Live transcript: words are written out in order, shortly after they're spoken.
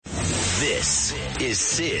This is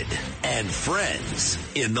Sid and Friends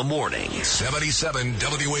in the morning. 77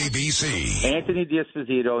 WABC. Anthony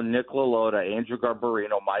D'Esposito, Nick LaLota, Andrew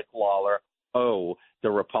Garbarino, Mike Lawler owe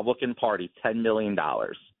the Republican Party $10 million.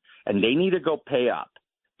 And they need to go pay up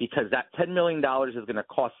because that $10 million is going to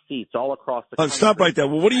cost seats all across the country. Stop right there.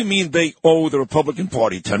 Well, what do you mean they owe the Republican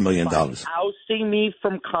Party $10 million? By ousting me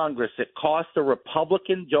from Congress, it cost the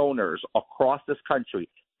Republican donors across this country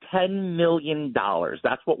 $10 million.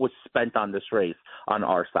 That's what was spent on this race on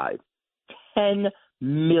our side. $10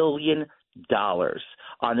 million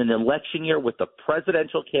on an election year with the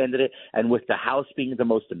presidential candidate and with the House being the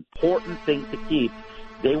most important thing to keep.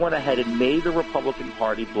 They went ahead and made the Republican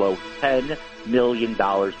Party blow $10 million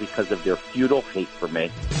because of their futile hate for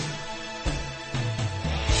me.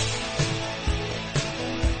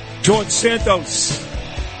 George Santos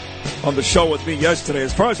on the show with me yesterday.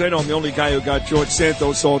 As far as I know, I'm the only guy who got George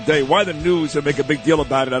Santos all day. Why the news and make a big deal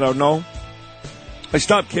about it, I don't know. I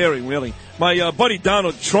stopped caring, really. My buddy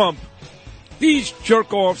Donald Trump, these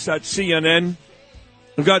jerk-offs at CNN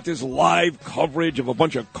have got this live coverage of a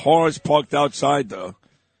bunch of cars parked outside the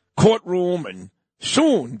courtroom, and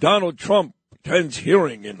soon Donald Trump attends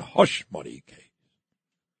hearing in hush money case.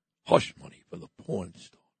 Hush money for the porn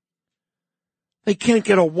star. They can't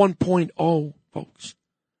get a 1.0, folks.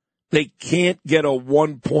 They can't get a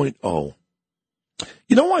 1.0.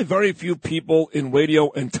 You know why very few people in radio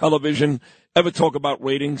and television ever talk about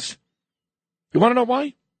ratings? You want to know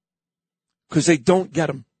why? Because they don't get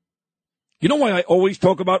them. You know why I always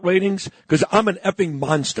talk about ratings? Because I'm an effing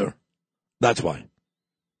monster. That's why.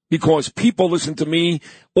 Because people listen to me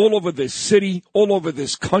all over this city, all over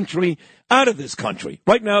this country, out of this country.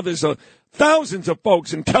 Right now there's thousands of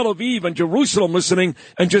folks in Tel Aviv and Jerusalem listening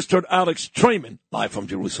and just heard Alex Trayman live from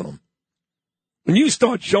Jerusalem. When you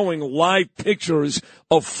start showing live pictures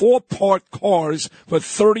of 4 parked cars for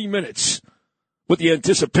 30 minutes with the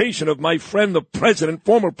anticipation of my friend, the president,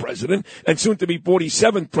 former president, and soon-to-be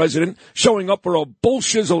 47th president, showing up for a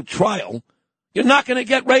bullshizzle trial, you're not going to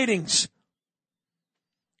get ratings.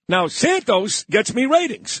 Now, Santos gets me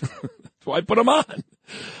ratings. That's why I put him on.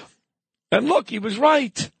 And look, he was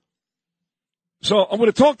right. So I'm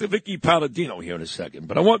going to talk to Vickie Paladino here in a second,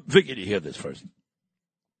 but I want Vickie to hear this first.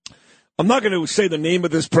 I'm not going to say the name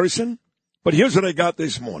of this person, but here's what I got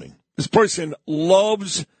this morning. This person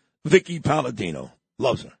loves Vickie Paladino,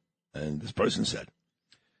 loves her. And this person said,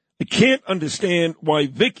 I can't understand why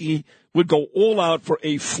Vickie would go all out for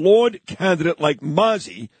a flawed candidate like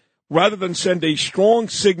Mazi rather than send a strong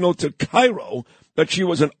signal to Cairo that she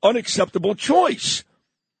was an unacceptable choice.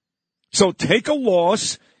 So take a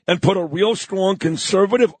loss and put a real strong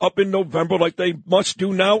conservative up in November like they must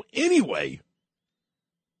do now anyway.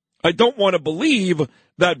 I don't want to believe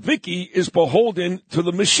that Vickie is beholden to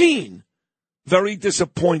the machine. Very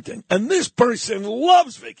disappointing. And this person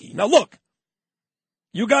loves Vickie. Now, look,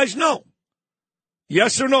 you guys know.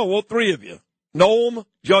 Yes or no, all three of you. Noam,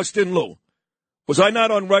 Justin, Lou. Was I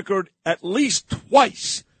not on record at least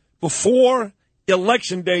twice before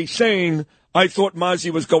Election Day saying I thought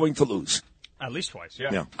Mazi was going to lose? At least twice,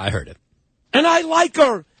 yeah. I heard it. And I like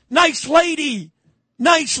her. Nice lady.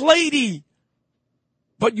 Nice lady.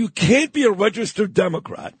 But you can't be a registered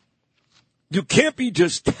Democrat. You can't be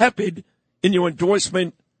just tepid in your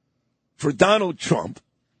endorsement for Donald Trump.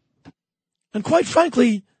 And quite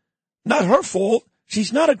frankly, not her fault.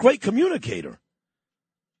 She's not a great communicator.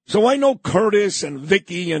 So I know Curtis and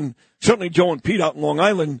Vickie and certainly Joe and Pete out in Long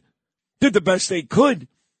Island did the best they could.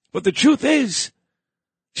 But the truth is,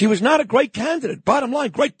 she was not a great candidate. Bottom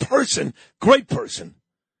line, great person. Great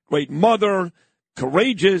mother,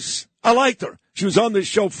 courageous. I liked her. She was on this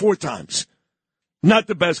show 4 times. Not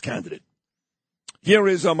the best candidate. Here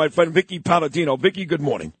is my friend Vickie Paladino. Vickie, good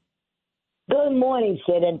morning. Good morning,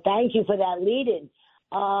 Sid, and thank you for that lead-in.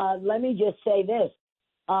 Let me just say this.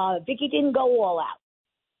 Vickie didn't go all out.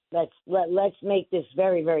 Let's make this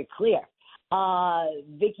very, very clear.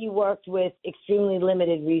 Vickie worked with extremely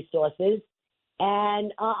limited resources,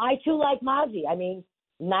 and I, too, like Mazi. I mean,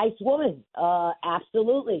 nice woman,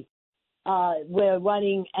 absolutely. We're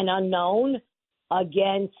running an unknown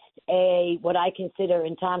against what I consider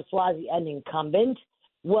in Tom Suozzi an incumbent,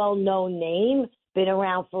 well-known name, been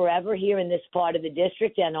around forever here in this part of the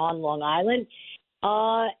district and on Long Island.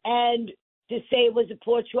 And to say it was a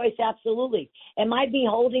poor choice, absolutely. Am I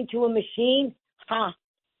beholden to a machine?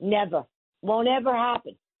 Never. Won't ever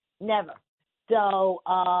happen. Never. So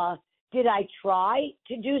did I try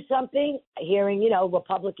to do something? Hearing,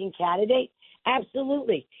 Republican candidate?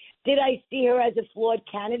 Absolutely. Did I see her as a flawed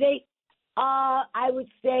candidate? I would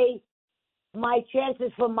say my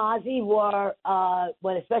chances for Mazi were,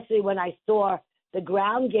 especially when I saw the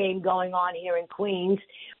ground game going on here in Queens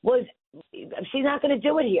was she's not going to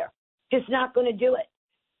do it here. Just not going to do it.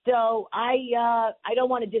 So I don't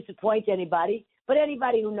want to disappoint anybody, but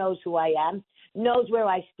anybody who knows who I am knows where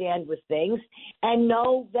I stand with things and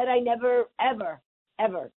know that I never, ever,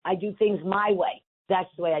 ever, I do things my way. That's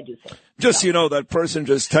the way I do things. Just so you know, that person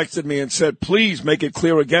just texted me and said, please make it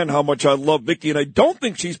clear again how much I love Vickie. And I don't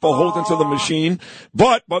think she's beholden to the machine,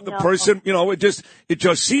 but the person, it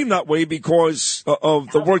just seemed that way because of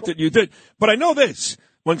the work that you did. But I know this,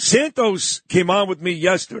 when Santos came on with me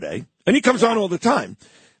yesterday, and he comes on all the time,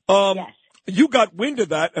 you got wind of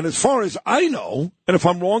that. And as far as I know, and if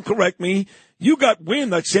I'm wrong, correct me, you got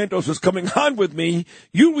wind that Santos was coming on with me.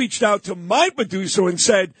 You reached out to my producer and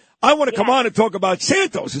said, I want to come on and talk about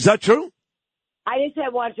Santos. Is that true? I didn't say I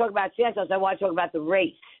want to talk about Santos. I want to talk about the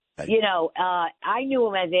race. I knew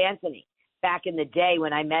him as Anthony back in the day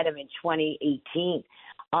when I met him in 2018.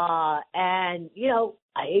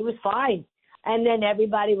 He was fine. And then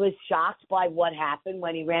everybody was shocked by what happened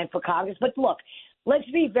when he ran for Congress. But look, let's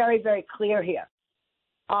be very, very clear here.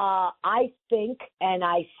 I think, and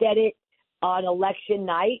I said it on election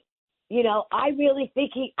night, I really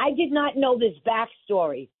think I did not know this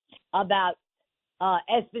backstory about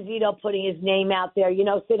Esposito putting his name out there.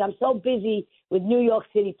 Sid, I'm so busy with New York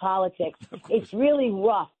City politics. It's really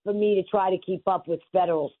rough for me to try to keep up with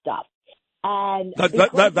federal stuff. And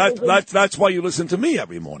that's why you listen to me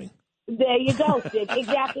every morning. There you go, Sid.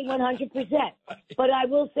 Exactly 100%. But I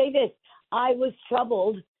will say this. I was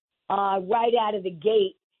troubled right out of the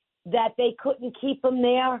gate that they couldn't keep him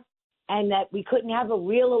there and that we couldn't have a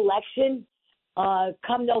real election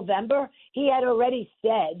come November. He had already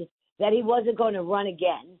said that he wasn't going to run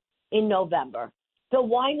again in November. So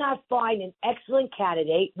why not find an excellent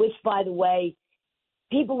candidate, which, by the way,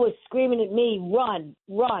 people were screaming at me,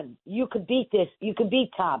 run. You could beat this. You could beat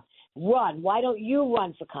Tom. Run. Why don't you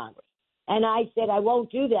run for Congress? And I said, I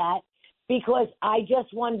won't do that because I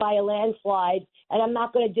just won by a landslide, and I'm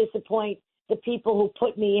not going to disappoint the people who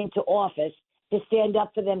put me into office to stand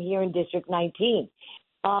up for them here in District 19.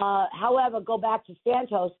 However, go back to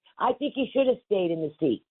Santos. I think he should have stayed in the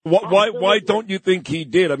seat. Why don't you think he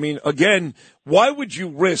did? I mean, again, why would you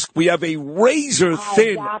risk? We have a razor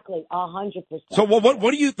thin. Exactly, 100%. So what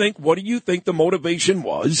do you think? What do you think the motivation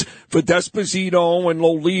was for Desposito and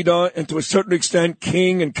Lolita and to a certain extent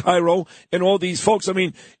King and Cairo and all these folks? I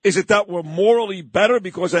mean, is it that we're morally better?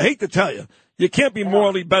 Because I hate to tell you, you can't be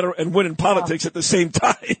morally better and win in politics at the same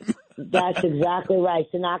time. That's exactly right.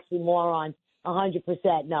 It's an oxymoron,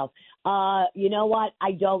 100%. No. You know what?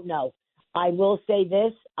 I don't know. I will say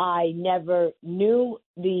this. I never knew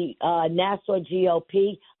the Nassau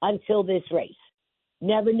GOP until this race.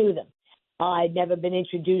 Never knew them. I'd never been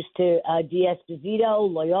introduced to D'Esposito,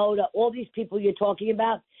 Loyola, all these people you're talking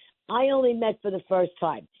about. I only met for the first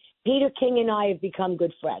time. Peter King and I have become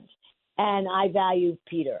good friends, and I value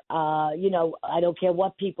Peter. I don't care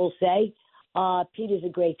what people say. Peter's a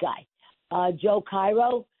great guy. Joe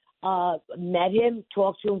Cairo, met him,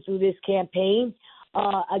 talked to him through this campaign.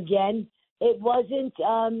 Again, it wasn't,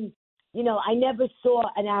 I never saw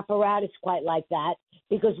an apparatus quite like that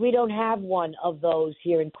because we don't have one of those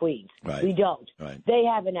here in Queens. Right. We don't. Right. They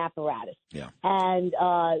have an apparatus. Yeah. And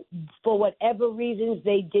for whatever reasons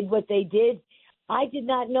they did what they did, I did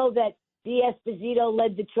not know that D'Esposito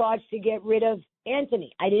led the charge to get rid of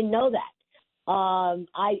Anthony. I didn't know that.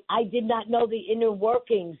 I did not know the inner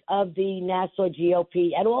workings of the Nassau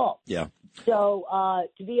GOP at all. Yeah. So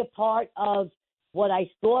to be a part of what I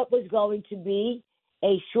thought was going to be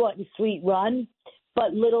a short and sweet run,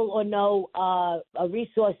 but little or no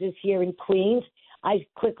resources here in Queens, I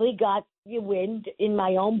quickly got the wind in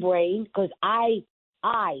my own brain because I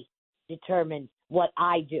determine what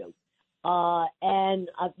I do.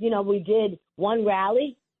 We did one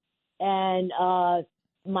rally, and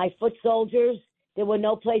my foot soldiers, there were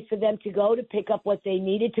no place for them to go to pick up what they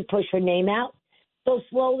needed to push her name out. So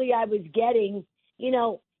slowly I was getting,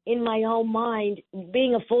 in my own mind,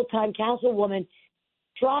 being a full-time councilwoman,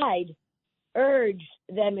 urged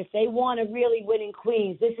them if they want to really win in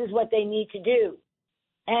Queens, this is what they need to do.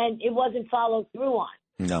 And it wasn't followed through on.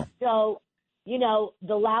 No. So,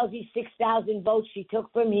 the lousy 6,000 votes she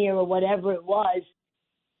took from here or whatever it was,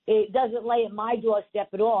 it doesn't lay at my doorstep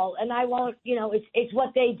at all. And I won't, it's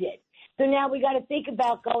what they did. So now we got to think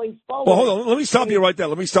about going forward. Well, hold on. Let me stop you right there.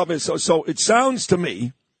 Let me stop you. So it sounds to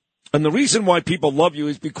me, and the reason why people love you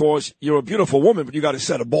is because you're a beautiful woman, but you got a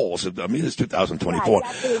set of balls. I mean, it's 2024.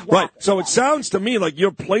 Exactly. Right. So it sounds to me like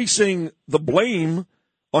you're placing the blame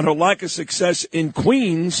on her lack of success in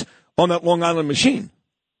Queens on that Long Island machine.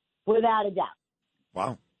 Without a doubt.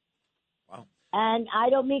 Wow. And I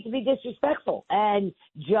don't mean to be disrespectful. And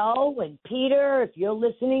Joe and Peter, if you're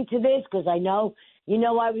listening to this, because I know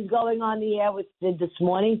I was going on the air with this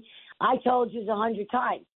morning, I told you 100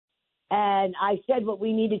 times. And I said what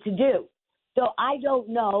we needed to do. So I don't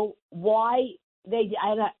know why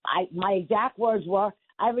my exact words were,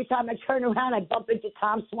 every time I turn around, I bump into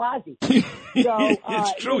Tom Swazi. So,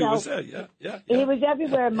 it's true. He was there. Yeah. He was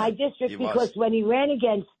everywhere in my district because when he ran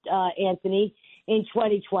against Anthony in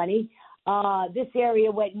 2020, this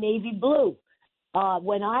area went navy blue.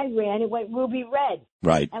 When I ran, it went ruby red.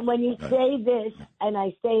 Right. And when you say this, and I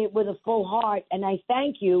say it with a full heart, and I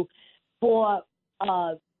thank you for,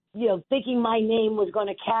 thinking my name was going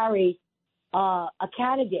to carry a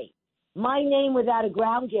candidate. My name without a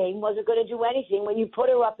ground game wasn't going to do anything when you put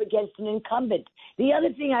her up against an incumbent. The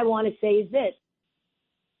other thing I want to say is this.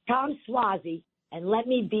 Tom Swazi, and let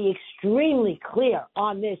me be extremely clear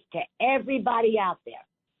on this to everybody out there,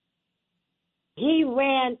 he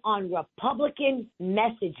ran on Republican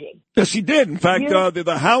messaging. Yes, he did. In fact,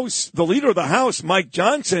 the leader of the House, Mike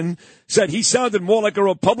Johnson, said he sounded more like a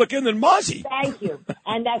Republican than Mozzie. Thank you.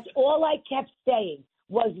 And that's all I kept saying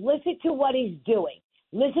was listen to what he's doing.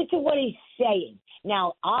 Listen to what he's saying.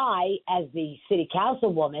 Now, I, as the city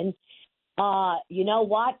councilwoman, you know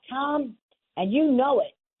what, Tom? And you know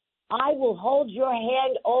it. I will hold your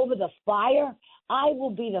hand over the fire. I will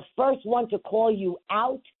be the first one to call you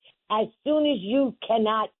out as soon as you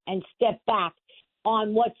cannot and step back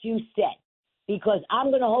on what you said. Because I'm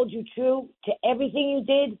going to hold you true to everything you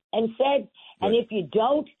did and said. And if you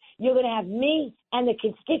don't, you're going to have me and the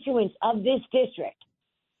constituents of this district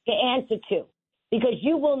to answer to. Because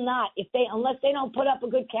you will not, unless they don't put up a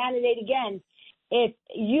good candidate again, if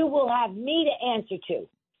you will have me to answer to.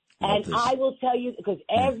 And I will tell you, because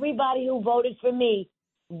everybody who voted for me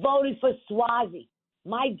voted for Swazi.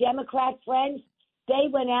 My Democrat friends, they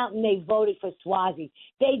went out and they voted for Swazi.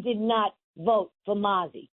 They did not vote for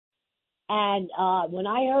Mozzie. And when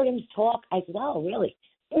I heard him talk, I said, oh, really?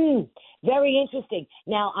 Very interesting.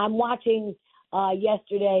 Now, I'm watching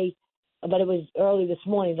yesterday, but it was early this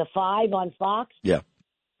morning, The Five on Fox. Yeah.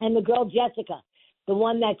 And the girl Jessica, the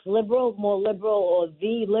one that's liberal, more liberal, or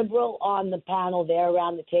the liberal on the panel there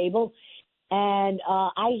around the table. And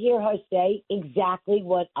I hear her say exactly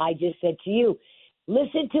what I just said to you.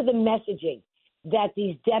 Listen to the messaging that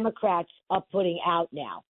these Democrats are putting out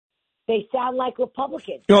now. They sound like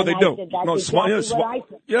Republicans. No, they do.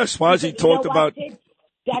 Swazi talked about...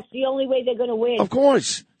 That's the only way they're going to win. Of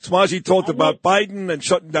course. Swazi talked about Biden and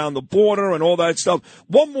shutting down the border and all that stuff.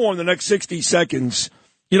 One more in the next 60 seconds.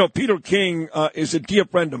 Peter King is a dear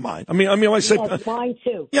friend of mine. I said... Yes, mine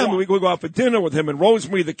too. Yeah, we go out for dinner with him and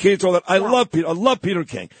Rosemary, the kids, all that. I love Peter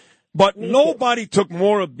King. But nobody took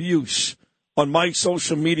more abuse on my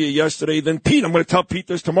social media yesterday than Pete. I'm going to tell Pete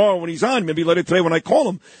this tomorrow when he's on, maybe later today when I call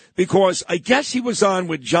him, because I guess he was on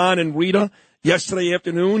with John and Rita yesterday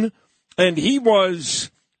afternoon, and he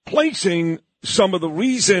was placing some of the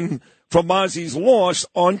reason for Mozzie's loss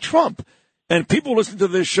on Trump. And people listening to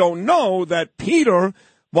this show know that Peter,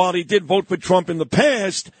 while he did vote for Trump in the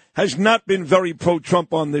past, has not been very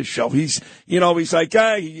pro-Trump on this show. He's like,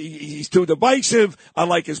 he's too divisive. I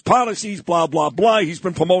like his policies, blah, blah, blah. He's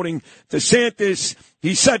been promoting DeSantis.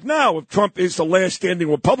 He said now, if Trump is the last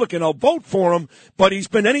standing Republican, I'll vote for him. But he's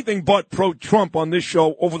been anything but pro-Trump on this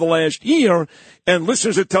show over the last year. And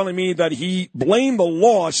listeners are telling me that he blamed the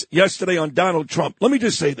loss yesterday on Donald Trump. Let me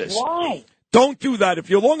just say this. Why? Don't do that. If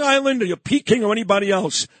you're Long Island or you're Pete King or anybody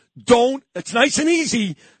else, don't. It's nice and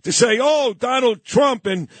easy to say, oh, Donald Trump,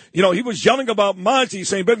 and, he was yelling about Mozzie,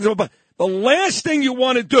 saying, but the last thing you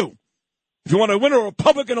want to do, if you want to win a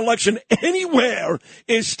Republican election anywhere,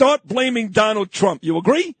 is start blaming Donald Trump. You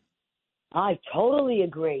agree? I totally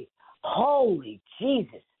agree. Holy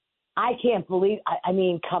Jesus. I can't believe,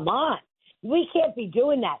 come on. We can't be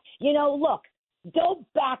doing that. Look, don't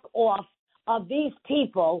back off of these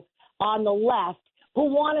people on the left who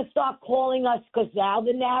want to start calling us, because now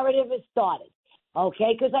the narrative has started,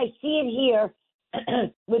 okay? Because I see it here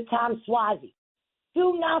with Tom Swazi.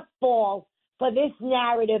 Do not fall for this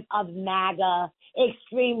narrative of MAGA,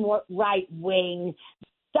 extreme right wing.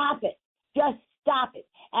 Stop it. Just stop it.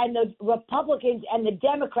 And the Republicans and the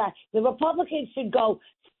Democrats, the Republicans should go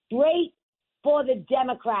straight for the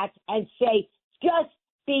Democrats and say, just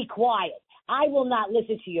be quiet. I will not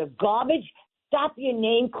listen to your garbage. Stop your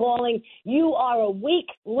name calling. You are a weak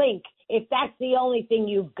link if that's the only thing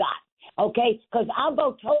you've got, okay? Because I'll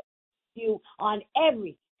go to you on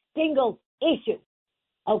every single issue,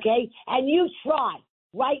 okay? And you try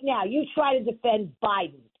right now. You try to defend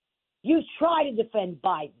Biden.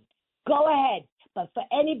 Go ahead. But for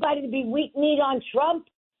anybody to be weak-kneed on Trump,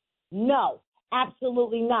 no.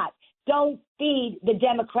 Absolutely not. Don't feed the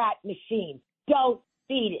Democrat machine. Don't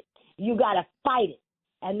feed it. You got to fight it.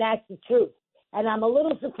 And that's the truth. And I'm a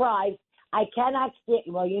little surprised. I cannot stand,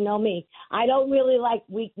 well, you know me. I don't really like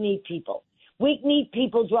weak-kneed people. Weak-kneed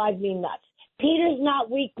people drive me nuts. Peter's not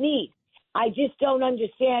weak-kneed. I just don't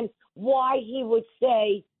understand why he would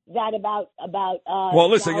say that about well,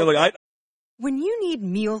 listen, look, When you need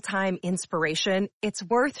mealtime inspiration, it's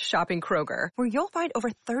worth shopping Kroger, where you'll find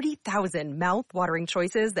over 30,000 mouth-watering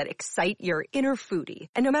choices that excite your inner foodie.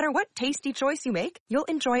 And no matter what tasty choice you make, you'll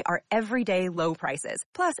enjoy our everyday low prices,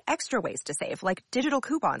 plus extra ways to save, like digital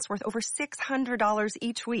coupons worth over $600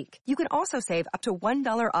 each week. You can also save up to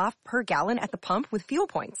 $1 off per gallon at the pump with fuel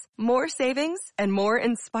points. More savings and more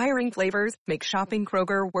inspiring flavors make shopping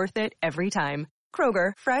Kroger worth it every time.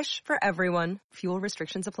 Kroger, fresh for everyone. Fuel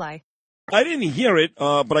restrictions apply. I didn't hear it,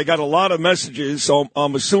 but I got a lot of messages, so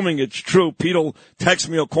I'm assuming it's true. Pete will text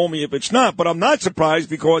me or call me if it's not. But I'm not surprised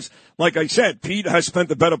because, like I said, Pete has spent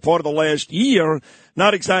the better part of the last year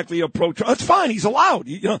not exactly a pro-Trump. It's fine. He's allowed.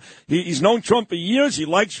 He's known Trump for years. He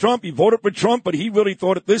likes Trump. He voted for Trump, but he really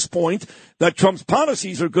thought at this point that Trump's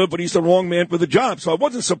policies are good, but he's the wrong man for the job. So I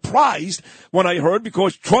wasn't surprised when I heard,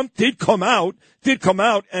 because Trump did come out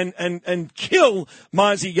and kill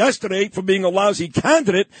Mozzie yesterday for being a lousy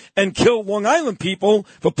candidate and kill Long Island people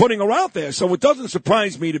for putting her out there. So it doesn't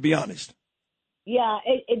surprise me, to be honest. Yeah,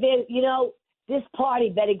 this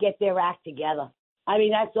party better get their act together. I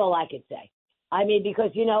mean, that's all I could say. I mean,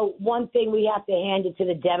 because, one thing we have to hand it to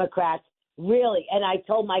the Democrats, really, and I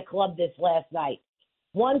told my club this last night,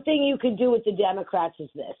 one thing you could do with the Democrats is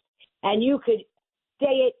this, and you could say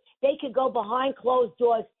it, they could go behind closed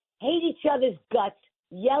doors, hate each other's guts,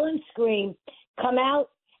 yell and scream, come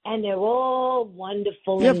out, and they're all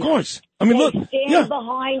wonderful. Yeah, of course. I mean, look, stand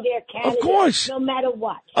behind their candidates, of course, no matter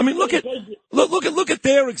what. I mean, look at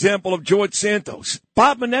their example of George Santos,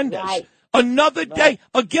 Bob Menendez. Right. Another day.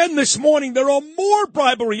 Again this morning, there are more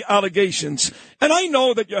bribery allegations. And I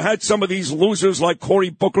know that you had some of these losers like Cory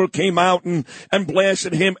Booker came out and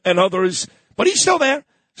blasted him and others, but he's still there.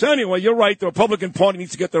 So anyway, you're right. The Republican Party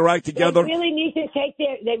needs to get their act together. They really need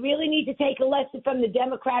to take a lesson from the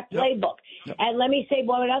Democrat playbook. Yep. And let me say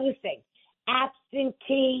one other thing.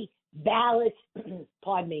 Absentee ballots,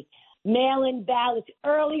 mail-in ballots,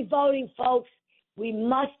 early voting, folks. We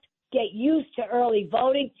must get used to early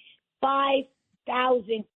voting.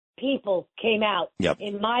 5,000 people came out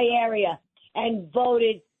in my area and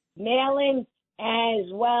voted mail-in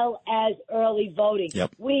as well as early voting.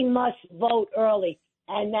 Yep. We must vote early,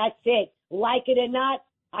 and that's it. Like it or not,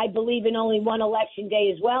 I believe in only one election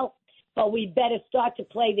day as well, but we better start to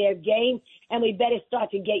play their game, and we better start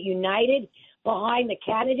to get united behind the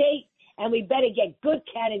candidate, and we better get good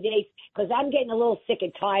candidates, because I'm getting a little sick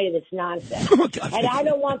and tired of this nonsense. And I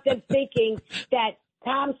don't want them thinking that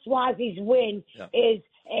Tom Suozzi's win is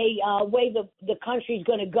a way the country's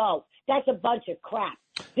going to go. That's a bunch of crap.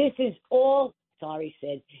 This is all, sorry,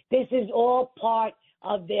 Sid, this is all part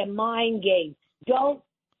of their mind game. Don't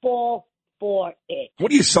fall for it.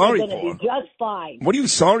 What are you sorry for? Just fine. What are you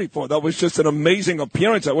sorry for? That was just an amazing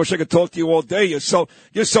appearance. I wish I could talk to you all day. You're so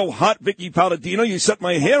hot, Vickie Paladino. You set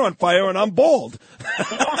my hair on fire and I'm bald.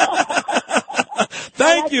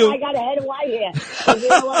 Thank you. I got a head of white hair. You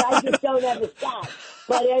know what? I just don't ever stop.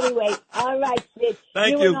 But anyway, all right, Sid.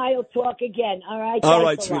 Thank you. You and I will talk again. All right. All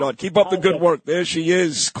right, sweetheart. Keep up the good work. There she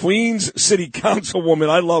is, Queens City Councilwoman.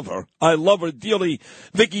 I love her. I love her dearly,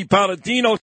 Vickie Paladino.